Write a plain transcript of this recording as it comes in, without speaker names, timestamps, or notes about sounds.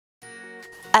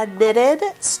a knitted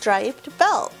striped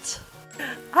belt.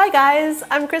 Hi guys,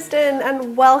 I'm Kristen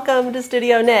and welcome to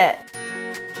Studio Knit.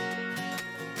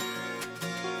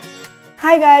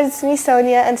 Hi guys, it's me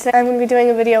Sonia, and today I'm going to be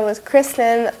doing a video with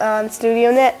Kristen on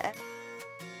Studio Knit.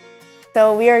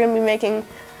 So we are going to be making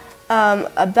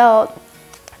a belt,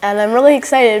 and I'm really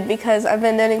excited because I've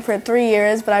been knitting for 3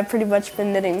 years, but I've pretty much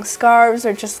been knitting scarves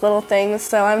or just little things,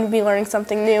 so I'm going to be learning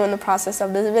something new in the process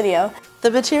of this video. The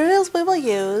materials we will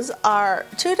use are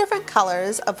 2 different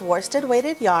colors of worsted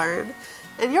weighted yarn,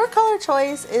 and your color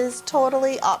choice is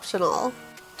totally optional.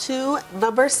 2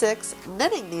 number 6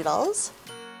 knitting needles,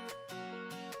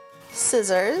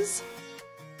 scissors,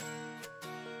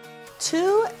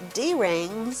 2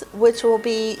 D-rings, which will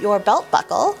be your belt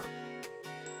buckle,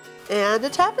 and a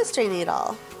tapestry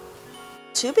needle.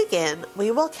 To begin, we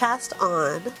will cast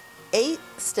on 8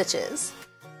 stitches.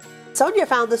 Sonia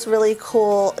found this really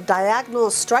cool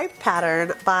diagonal stripe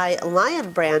pattern by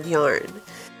Lion brand yarn.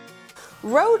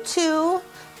 Row 2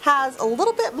 has a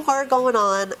little bit more going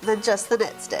on than just the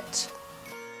knit stitch.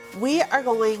 We are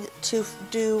going to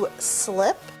do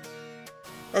slip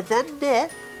and then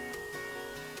knit,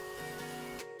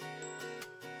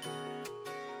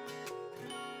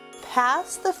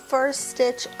 pass the first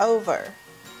stitch over,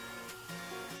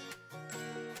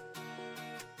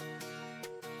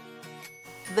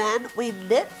 then we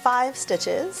knit 5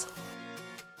 stitches,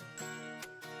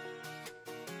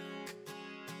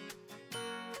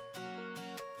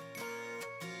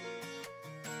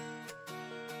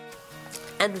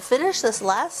 and finish this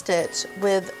last stitch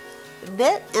with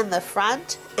knit in the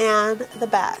front and the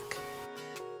back.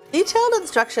 Detailed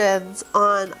instructions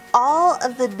on all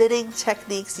of the knitting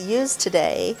techniques used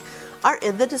today are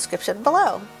in the description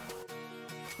below.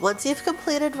 Once you've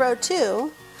completed row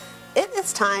 2, it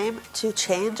is time to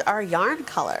change our yarn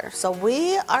color. So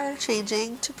we are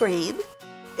changing to green,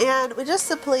 and we just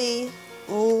simply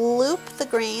loop the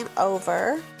green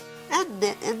over and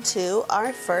knit into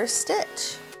our first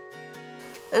stitch.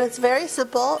 And it's very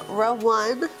simple. Row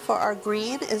 1 for our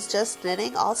green is just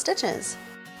knitting all stitches.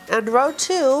 And row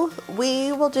 2,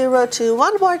 we will do row 2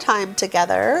 one more time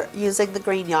together using the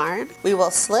green yarn. We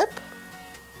will slip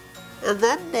and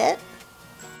then knit,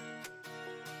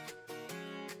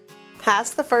 pass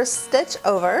the first stitch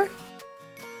over,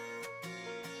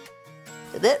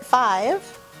 knit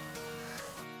 5,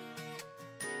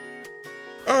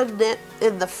 and knit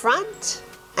in the front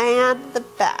and the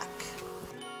back.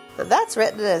 And that's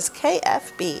written as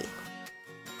KFB.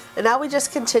 And now we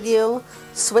just continue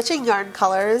switching yarn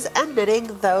colors and knitting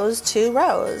those 2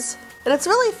 rows. And it's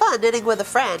really fun knitting with a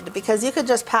friend because you can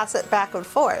just pass it back and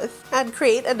forth and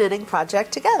create a knitting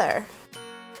project together.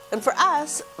 And for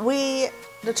us, we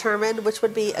determined which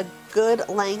would be a good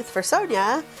length for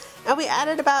Sonia, and we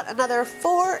added about another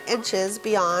 4 inches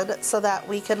beyond so that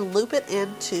we can loop it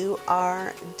into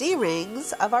our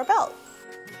D-rings of our belt.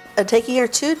 And taking your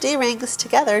 2 D-rings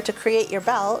together to create your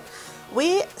belt,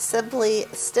 we simply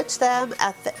stitch them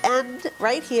at the end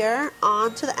right here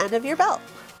onto the end of your belt.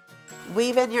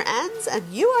 Weave in your ends and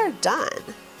you are done.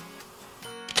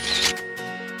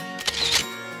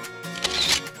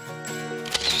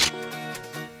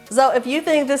 So if you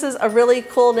think this is a really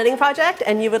cool knitting project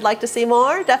and you would like to see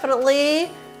more, definitely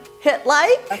hit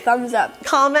like, A thumbs up.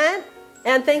 comment,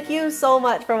 and thank you so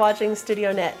much for watching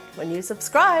Studio Knit. When you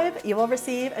subscribe, you will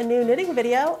receive a new knitting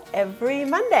video every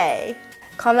Monday.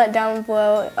 Comment down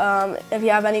below if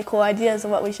you have any cool ideas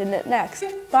of what we should knit next.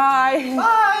 Bye!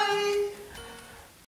 Bye!